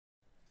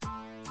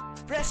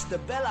Press the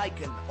bell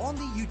icon on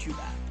the YouTube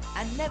app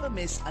and never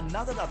miss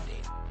another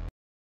update.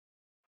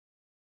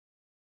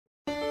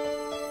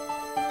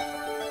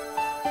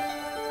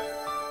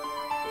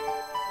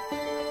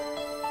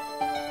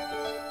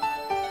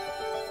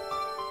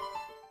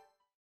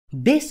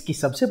 देश की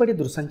सबसे बड़ी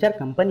दूरसंचार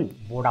कंपनी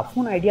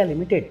वोडाफोन आइडिया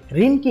लिमिटेड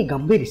ऋण की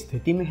गंभीर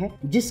स्थिति में है,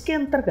 जिसके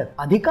अंतर्गत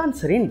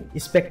अधिकांश ऋण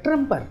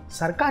स्पेक्ट्रम पर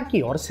सरकार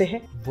की ओर से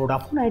है।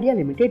 वोडाफोन आइडिया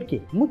लिमिटेड के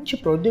मुख्य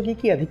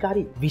प्रौद्योगिकी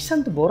अधिकारी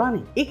विशंत वोरा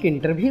ने एक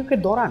इंटरव्यू के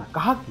दौरान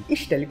कहा कि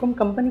इस टेलीकॉम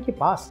कंपनी के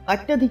पास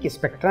अत्यधिक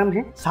स्पेक्ट्रम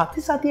है। साथ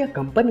ही साथ यह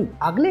कंपनी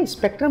अगले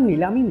स्पेक्ट्रम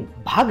नीलामी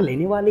में भाग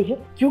लेने वाली है,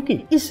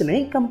 क्योंकि इस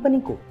नई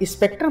कंपनी को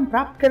स्पेक्ट्रम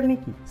प्राप्त करने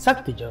की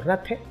सख्त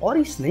जरूरत है और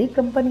इस नई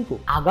कंपनी को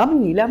आगामी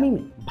नीलामी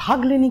में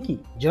भाग लेने की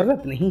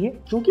जरूरत नहीं है,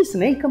 क्योंकि इस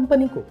नई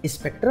कंपनी को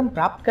स्पेक्ट्रम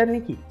प्राप्त करने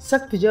की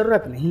सख्त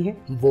जरूरत नहीं है।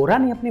 वोरा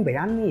ने अपने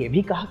बयान में यह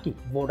भी कहा कि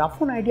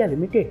वोडाफोन आइडिया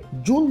लिमिटेड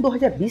जून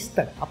 2020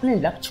 तक अपने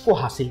लक्ष्य को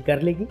हासिल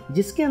कर लेगी,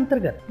 जिसके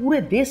अंतर्गत पूरे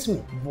देश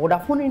में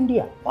वोडाफोन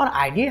इंडिया और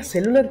आइडिया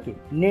सेलुलर के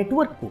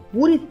नेटवर्क को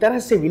पूरी तरह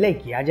से विलय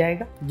किया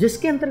जाएगा,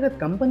 जिसके अंतर्गत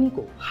कंपनी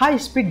को हाई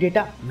स्पीड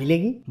डेटा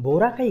मिलेगी।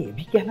 वोरा का यह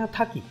भी कहना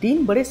था कि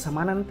 3 बड़े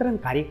समानांतरण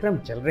कार्यक्रम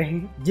चल रहे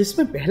हैं,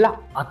 जिसमें पहला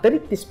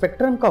अतिरिक्त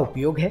स्पेक्ट्रम का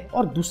उपयोग है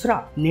और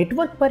दूसरा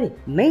नेटवर्क पर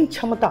एक नई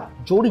क्षमता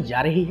जोड़ी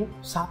जा रही है।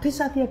 साथ ही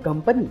साथ यह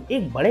कंपनी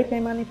एक बड़े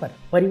पैमाने पर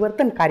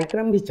परिवर्तन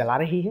कार्यक्रम भी चला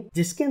रही है,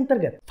 जिसके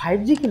अंतर्गत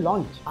 5G की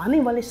लॉन्च आने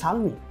वाले साल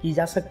में की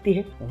जा सकती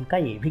है। उनका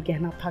ये भी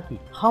कहना था कि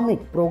हम एक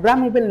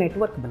प्रोग्रामेबल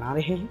नेटवर्क बना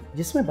रहे हैं,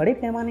 जिसमें बड़े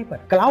पैमाने पर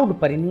क्लाउड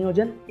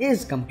परिनियोजन,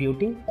 एज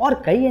कंप्यूटिंग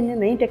और कई अन्य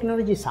नई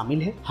टेक्नोलॉजी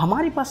शामिल है।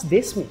 हमारे पास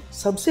देश में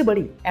सबसे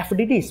बड़ी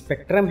FDD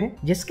स्पेक्ट्रम है,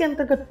 जिसके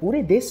अंतर्गत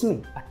पूरे देश में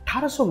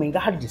 1800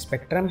 मेगाहर्ट्ज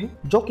स्पेक्ट्रम है,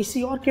 जो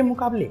किसी और के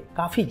मुकाबले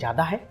काफी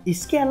ज्यादा है।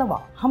 इसके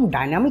अलावा हम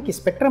डायनामिक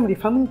स्पेक्ट्रम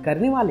रिफॉर्मिंग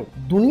करने वाले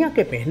दुनिया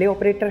के पहले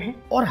ऑपरेटर हैं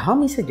और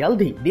हम इसे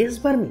जल्द ही देश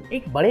भर में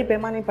एक बड़े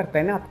पैमाने पर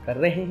तैनात कर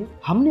रहे हैं।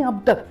 हमने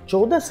अब तक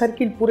 14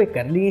 सर्किल पूरे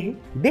कर लिए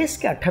हैं। देश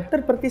के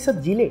 78%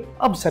 जिले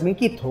अब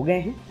समेकित हो गए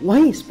हैं,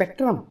 वहीं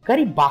स्पेक्ट्रम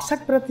करीब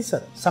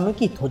 62%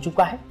 समेकित हो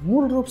चुका है।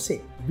 मूल रूप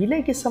से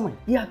विलय के समय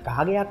यह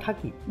कहा गया था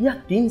कि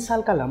यह 3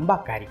 साल का लंबा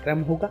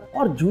कार्यक्रम होगा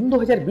और जून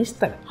 2020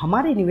 तक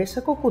हमारे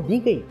निवेशकों को दी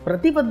गई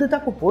प्रतिबद्धता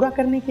को पूरा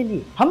करने के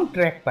लिए हम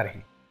ट्रैक पर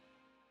हैं।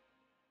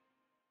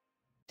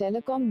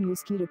 टेलीकॉम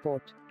न्यूज़ की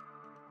report.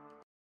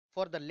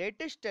 For the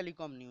latest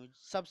telecom news,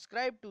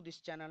 subscribe to this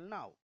channel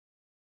now.